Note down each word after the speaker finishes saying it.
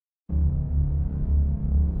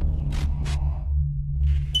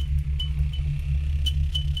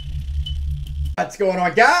What's going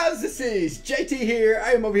on, guys? This is JT here.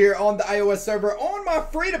 I am over here on the iOS server on my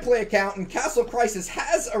free-to-play account, and Castle Crisis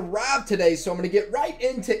has arrived today, so I'm going to get right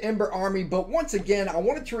into Ember Army. But once again, I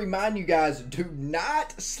wanted to remind you guys, do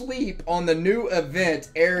not sleep on the new event,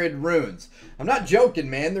 Arid Runes. I'm not joking,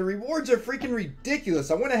 man. The rewards are freaking ridiculous.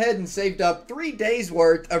 I went ahead and saved up 3 days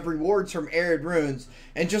worth of rewards from Arid Runes,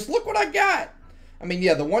 and just look what I got. I mean,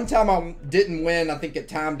 yeah, the one time I didn't win, I think it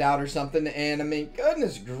timed out or something. And, I mean,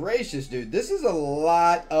 goodness gracious, dude. This is a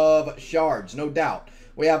lot of shards, no doubt.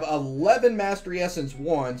 We have 11 Mastery Essence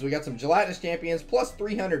 1s. We got some Gelatinous Champions, plus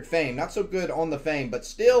 300 Fame. Not so good on the Fame, but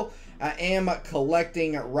still, I am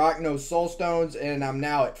collecting Rocknose Soulstones, and I'm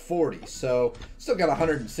now at 40. So, still got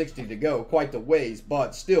 160 to go. Quite the ways,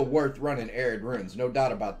 but still worth running Arid Runes. No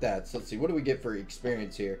doubt about that. So, let's see. What do we get for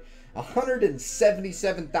experience here?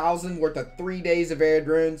 177,000 worth of 3 days of Arid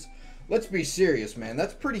Runes. Let's be serious, man.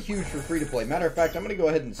 That's pretty huge for free-to-play. Matter of fact, I'm going to go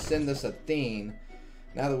ahead and send this a theme.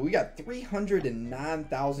 Now that we got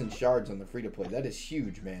 309,000 shards on the free-to-play. That is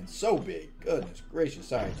huge, man. So big. Goodness gracious.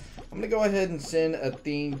 All right. I'm going to go ahead and send a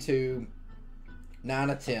theme to 9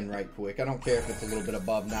 of 10 right quick. I don't care if it's a little bit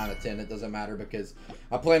above 9 of 10. It doesn't matter because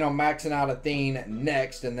I plan on maxing out a theme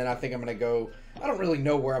next, and then I think I'm going to go... I don't really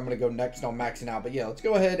know where I'm going to go next on maxing out, but yeah, let's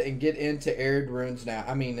go ahead and get into Arid Runes now.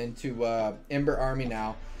 I mean, into Ember Army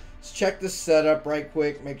now. Let's check the setup right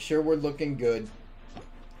quick, make sure we're looking good.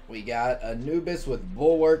 We got Anubis with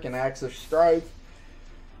Bulwark and Axe of Strife.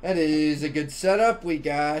 That is a good setup. We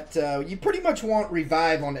got, you pretty much want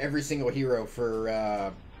Revive on every single hero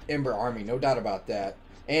for Ember Army, no doubt about that.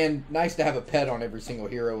 And nice to have a pet on every single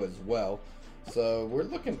hero as well. So we're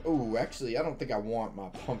looking. Ooh, actually, I don't think I want my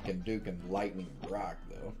Pumpkin Duke and Lightning Rock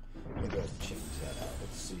though. Let me go ahead and change that out.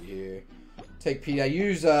 Let's see here. Take Pete. I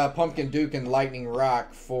use Pumpkin Duke and Lightning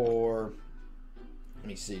Rock for. Let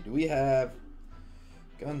me see. Do we have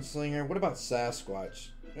Gunslinger? What about Sasquatch?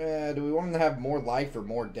 Do we want him to have more life or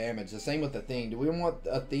more damage? The same with Athene. Do we want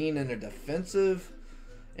Athene in a defensive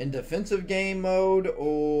game mode,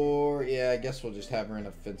 or yeah, I guess we'll just have her in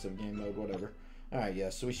offensive game mode. Whatever. All right,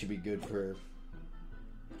 yeah. So we should be good for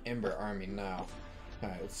Ember Army now.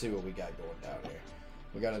 Alright, let's see what we got going down here.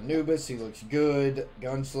 We got Anubis, he looks good.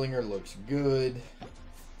 Gunslinger looks good.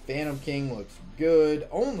 Phantom King looks good.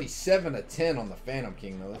 Only 7 of 10 on the Phantom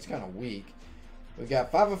King, though. That's kind of weak. We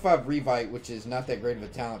got 5 of 5 Revite, which is not that great of a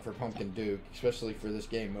talent for Pumpkin Duke, especially for this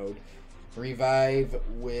game mode. Revive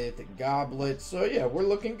with Goblet. So, yeah, we're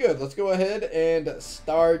looking good. Let's go ahead and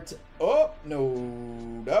start. Oh,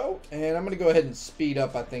 no. And I'm going to go ahead and speed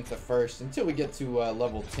up, I think, the first until we get to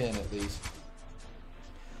level 10 at least.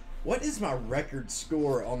 What is my record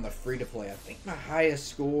score on the free-to-play? I think my highest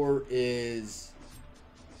score is...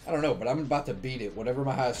 I don't know, but I'm about to beat it. Whatever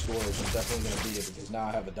my highest score is, I'm definitely going to beat it because now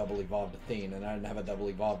I have a double evolved Athene, and I didn't have a double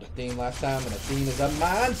evolved Athene last time, and Athene is a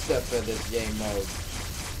monster for this game mode.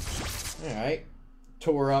 Alright,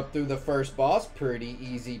 tore up through the first boss, pretty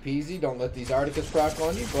easy peasy. Don't let these Articus proc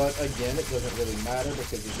on you, but again, it doesn't really matter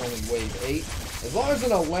because it's only wave 8. As long as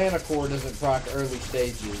an Alana Core doesn't proc early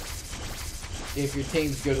stages, if your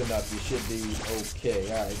team's good enough, you should be okay.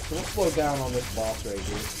 Alright, so we'll slow down on this boss right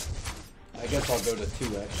here. I guess I'll go to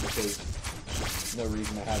 2x because there's no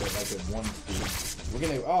reason to have it like at 1 speed. We're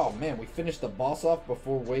gonna, oh man, we finished the boss off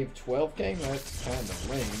before wave 12 came? That's kind of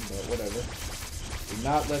lame, but whatever. Do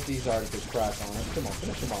not let these Articus proc on us. Come on,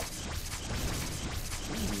 finish them off.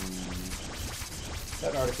 Ooh.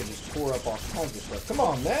 That Articus just tore up all kinds of stuff. Come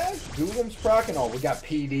on, man. Googum's procking. Oh, we got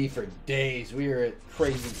PD for days. We are at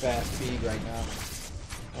crazy fast speed right now.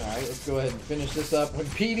 Alright, let's go ahead and finish this up. When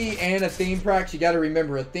PD and Athene procs, you got to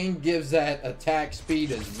remember, Athene gives that attack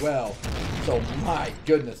speed as well. So, my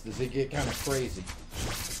goodness, does it get kind of crazy.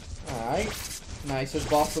 Alright. Nice. This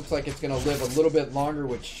boss looks like it's going to live a little bit longer,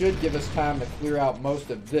 which should give us time to clear out most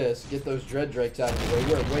of this. Get those Dread Drakes out of the way.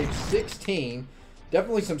 We're at wave 16.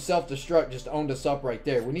 Definitely some self-destruct just owned us up right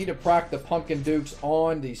there. We need to proc the Pumpkin Dukes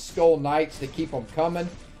on the Skull Knights to keep them coming.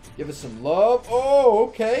 Give us some love. Oh,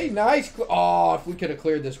 okay. Nice. Oh, if we could have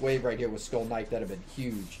cleared this wave right here with Skull Knight, that would have been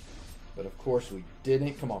huge. But of course we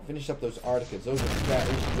didn't. Come on, finish up those Articus. Those are that.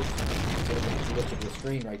 Look at the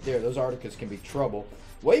screen right there. Those Articus can be trouble.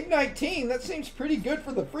 Wave 19. That seems pretty good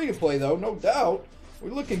for the free-to-play, though. No doubt.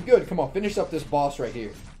 We're looking good. Come on, finish up this boss right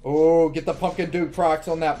here. Oh, get the Pumpkin Duke procs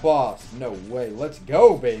on that boss. No way. Let's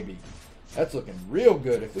go, baby. That's looking real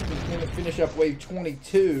good. If we can finish up wave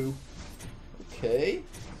 22. Okay.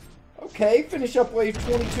 Okay, finish up wave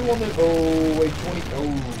 22 on the... Oh, wave 20...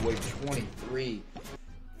 Oh, wave 23.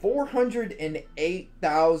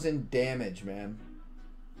 408,000 damage, man.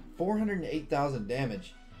 408,000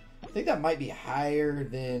 damage. I think that might be higher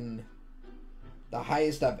than the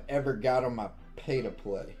highest I've ever got on my pay to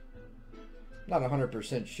play? Not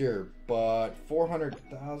 100% sure, but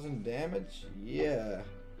 400,000 damage? Yeah.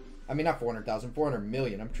 I mean, not 400,000, 400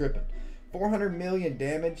 million. I'm tripping. 400 million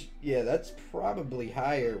damage? Yeah, that's probably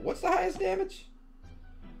higher. What's the highest damage?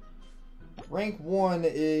 Rank 1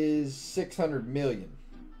 is 600 million.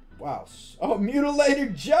 Wow. Oh,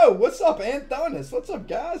 Mutilator Joe. What's up, Anthonis? What's up,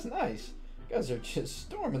 guys? Nice. You guys are just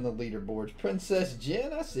storming the leaderboards. Princess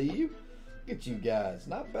Jen, I see you. Look at you guys.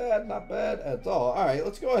 Not bad at all. All right,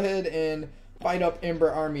 let's go ahead and fight up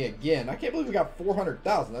Ember Army again. I can't believe we got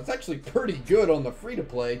 400,000. That's actually pretty good on the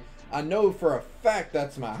free-to-play. I know for a fact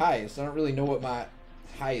that's my highest. I don't really know what my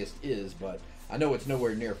highest is, but I know it's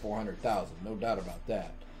nowhere near 400,000. No doubt about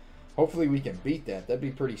that. Hopefully we can beat that. That'd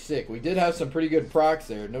be pretty sick. We did have some pretty good procs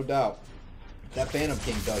there, no doubt. That Phantom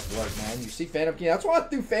King does work, man. You see Phantom King? That's why I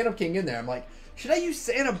threw Phantom King in there. I'm like, should I use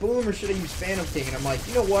Santa Boom or should I use Phantom King? And I'm like,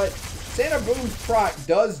 you know what? Santa Boom's proc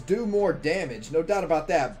does do more damage, no doubt about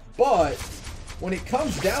that. But when it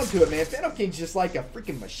comes down to it, man, Phantom King's just like a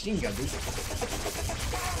freaking machine gun, dude.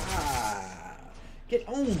 Get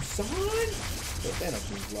on, son. That's what Phantom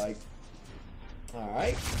King's like.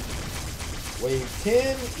 Alright. Wave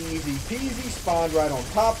 10, easy peasy, spawned right on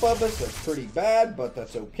top of us. That's pretty bad, but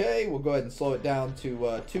that's okay. We'll go ahead and slow it down to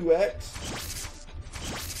 2x.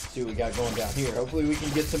 See what we got going down here. Hopefully we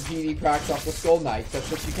can get some PD procs off the Skull Knights.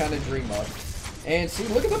 That's what you kind of dream of. And see,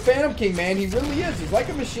 look at the Phantom King, man. He really is. He's like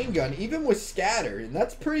a machine gun, even with scatter. And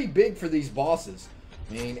that's pretty big for these bosses.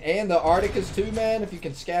 I mean, and the Arcticas too, man. If you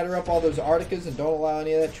can scatter up all those Arcticas and don't allow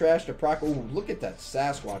any of that trash to proc. Oh, look at that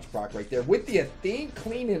Sasquatch proc right there. With the Athene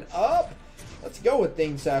cleaning up. Let's go with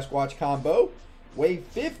Thing Sasquatch combo. Wave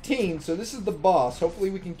 15. So this is the boss.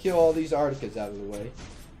 Hopefully we can kill all these Arcticas out of the way.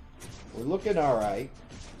 We're looking alright.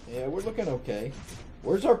 Yeah, we're looking okay.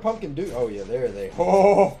 Where's our pumpkin dude? Oh, yeah, there they.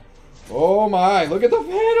 Oh my. Look at the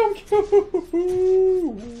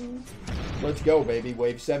Phantom. Let's go, baby.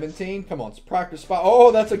 Wave 17. Come on, proc the spot.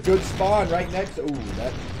 Oh, that's a good spawn right next. Ooh,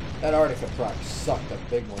 that Arctica proc sucked a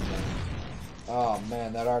big one, man. Oh,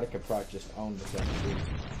 man, that Arctica proc just owned us up, dude.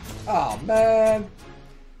 Oh, man.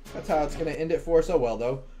 That's how it's going to end it for us. Oh, well,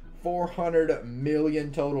 though. 400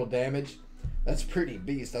 million total damage. That's pretty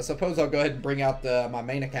beast. I suppose I'll go ahead and bring out my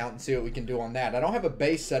main account and see what we can do on that. I don't have a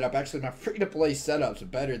base setup. Actually, my free-to-play setup's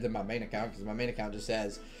better than my main account because my main account just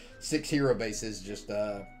has 6 hero bases just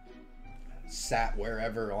sat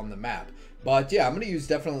wherever on the map. But, yeah, I'm going to use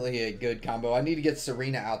definitely a good combo. I need to get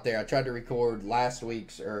Serena out there. I tried to record last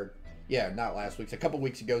week's, or yeah, not last week's, a couple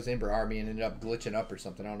weeks ago's Ember Army and ended up glitching up or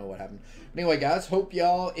something. I don't know what happened. But anyway, guys, hope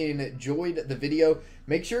y'all enjoyed the video.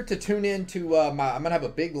 Make sure to tune in to I'm going to have a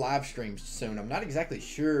big live stream soon. I'm not exactly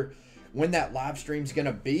sure when that live stream's going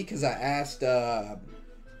to be because I asked the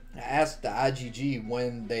IGG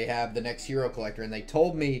when they have the next Hero Collector, and they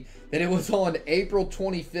told me that it was on April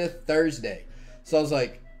 25th, Thursday. So I was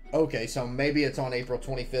like, okay, so maybe it's on April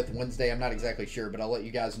 25th, Wednesday. I'm not exactly sure, but I'll let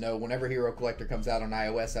you guys know. Whenever Hero Collector comes out on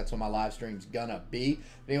iOS, that's when my live stream's gonna be.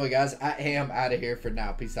 But anyway, guys, I am out of here for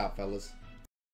now. Peace out, fellas.